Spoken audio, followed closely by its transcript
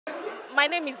My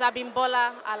name is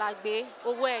Abimbola ALAGBE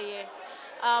Oweye.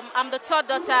 I'm the third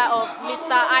daughter of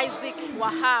Mr. Isaac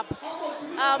WAHAB.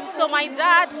 So my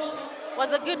dad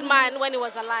was a good man when he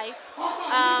was alive.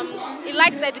 He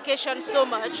likes education so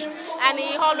much, and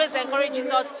he always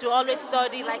encourages us to always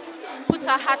study, like put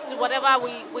our heart to whatever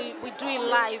we do in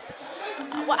life.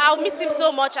 I'll miss him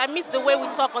so much. I miss the way we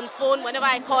talk on phone whenever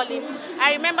I call him.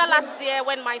 I remember last year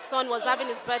when my son was having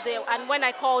his birthday, and when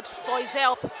I called for his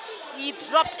help, he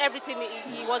dropped everything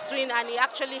he was doing and he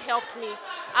actually helped me.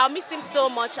 I'll miss him so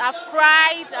much. I've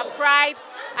cried.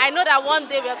 I know that one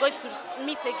day we are going to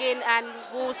meet again and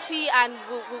we'll see, and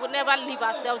we will never leave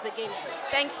ourselves again.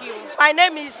 Thank you. My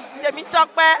name is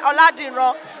Temitope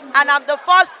Oladinro, and I'm the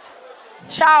first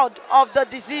child of the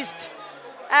deceased.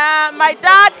 My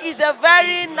dad is a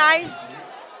very nice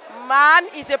man.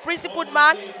 He's a principled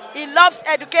man. He loves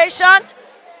education.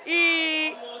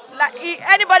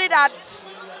 Anybody that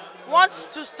wants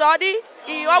to study,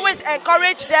 he always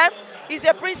encourages them. He's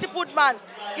a principled man.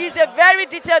 He's a very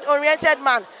detail-oriented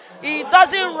man. He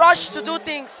doesn't rush to do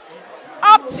things.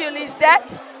 Up till his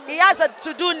death, he has a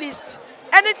to-do list.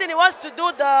 Anything he wants to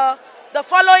do the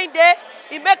following day,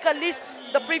 he makes a list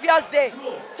the previous day.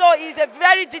 So he's a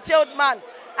very detailed man.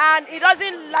 And he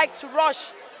doesn't like to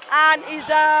rush. And he's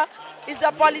a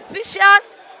politician,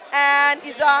 and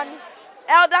he's an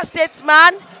elder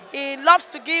statesman. He loves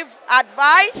to give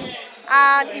advice,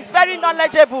 and he's very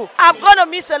knowledgeable. I'm going to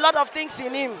miss a lot of things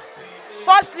in him.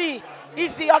 Firstly,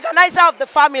 he's the organizer of the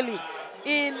family.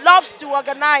 He loves to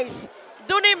organize.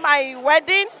 During my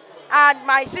wedding and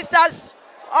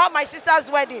all my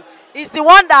sister's wedding, he's the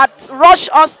one that rushed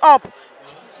us up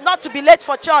not to be late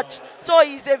for church. So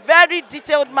he's a very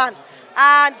detailed man,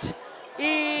 and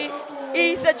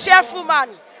he's a cheerful man.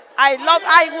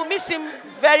 I will miss him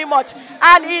very much.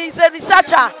 And he's a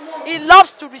researcher. He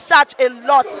loves to research a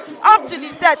lot. Up to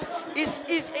his death, he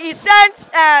sent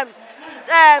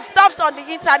stuffs on the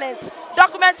internet,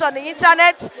 documents on the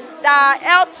internet that are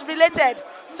health related.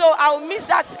 So I will miss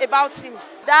that about him.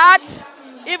 That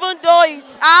even though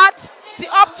it's hard,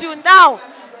 up till now,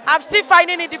 I'm still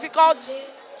finding it difficult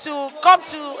to come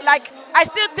to, I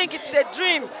still think it's a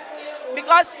dream,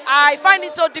 because I find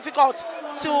it so difficult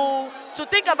to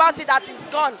think about it that it's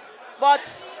gone.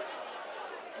 But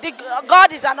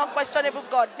God is an unquestionable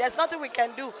God. There's nothing we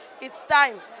can do. It's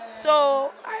time.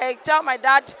 So I tell my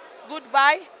dad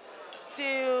goodbye.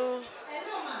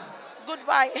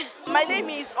 My name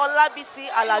is Olabisi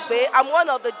ALAGBE. I'm one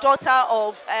of the daughter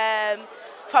of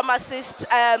pharmacist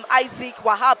Isaac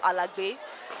WAHAB ALAGBE.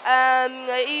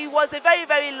 He was a very,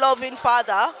 very loving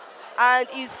father, and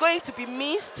he's going to be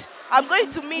missed. I'm going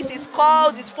to miss his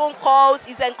calls, his phone calls,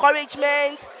 his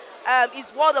encouragement,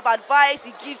 his word of advice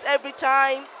he gives every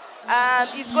time.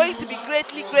 He's going to be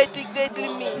greatly, greatly, greatly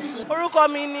missed. Orúkọ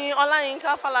mi ni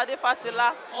Ọláyínká Fáládé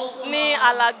Fátìlá ní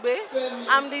ALAGBE.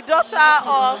 I'm the daughter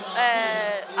of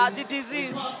the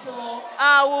deceased. We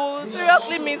will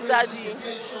seriously miss Daddy.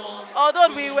 Although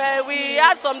we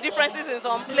had some differences in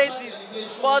some places,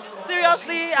 but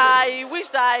seriously, I wish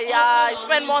that I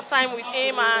spent more time with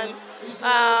him and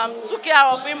took care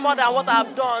of him more than what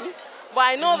I've done. But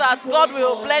I know that God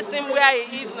will bless him where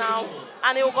he is now,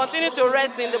 and he will continue to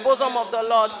rest in the bosom of the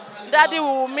Lord. Daddy, we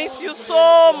will miss you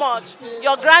so much.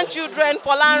 Your grandchildren,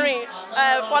 Folarin,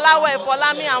 Folawe,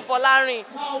 Folami, and Folarin,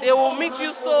 they will miss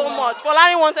you so much.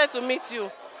 Folarin wanted to meet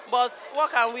you, but what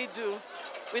can we do?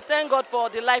 We thank God for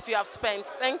the life you have spent.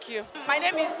 Thank you. My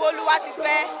name is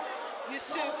Boluwatife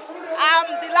Yusuf. I'm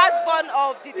the last born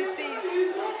of the deceased.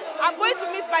 I'm going to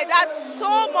miss my dad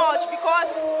so much,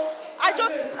 because I'm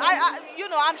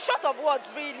short of words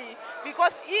really,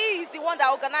 because he is the one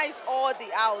that organized all the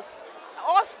house.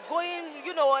 Us going,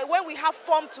 when we have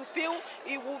form to fill,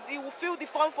 he will fill the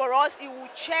form for us. He will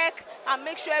check and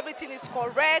make sure everything is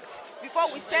correct before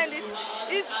we send it.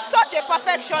 He's such a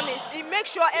perfectionist. He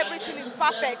makes sure everything is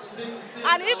perfect.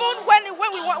 And even when we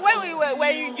were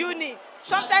in uni,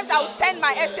 sometimes I will send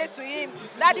my essay to him.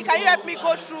 Daddy, can you help me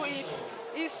go through it?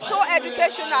 He's so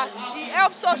educational. He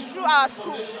helps us through our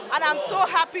school, and I'm so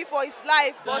happy for his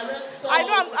life. But I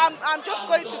know I'm just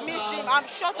going to miss him. I'm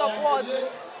short of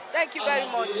words. Thank you very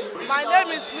much. My name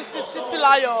is Mrs.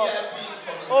 Titilayo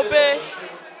Obe.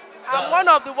 I'm one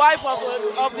of the wife of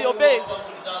the Obeys.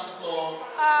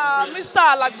 Mr.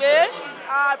 ALAGBE,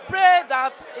 I pray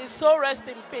that his soul rest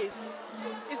in peace.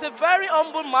 He's a very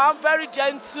humble man, very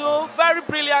gentle, very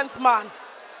brilliant man.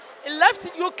 He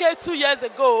left UK 2 years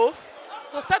ago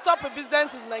to set up a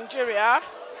business in Nigeria,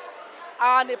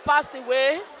 and he passed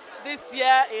away this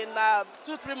year in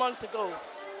 2-3 months ago.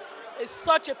 It's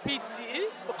such a pity,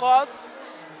 because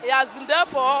he has been there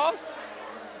for us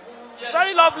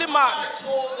Very lovely man.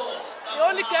 He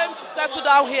only came to settle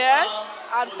down here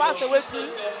and passed away too.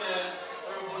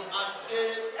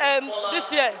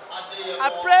 This year, I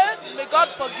pray may God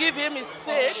forgive him his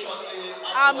sins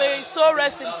and may his soul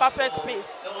rest in perfect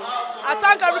peace. I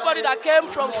thank everybody that came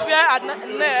from here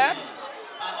and there.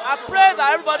 I pray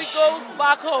that everybody goes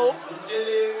back home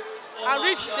and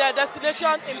reach their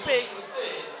destination in peace.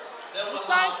 We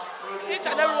thank each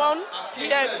and everyone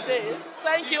here today.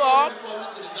 Thank you all.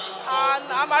 And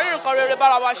I'm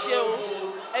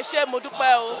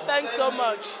Thanks so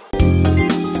much.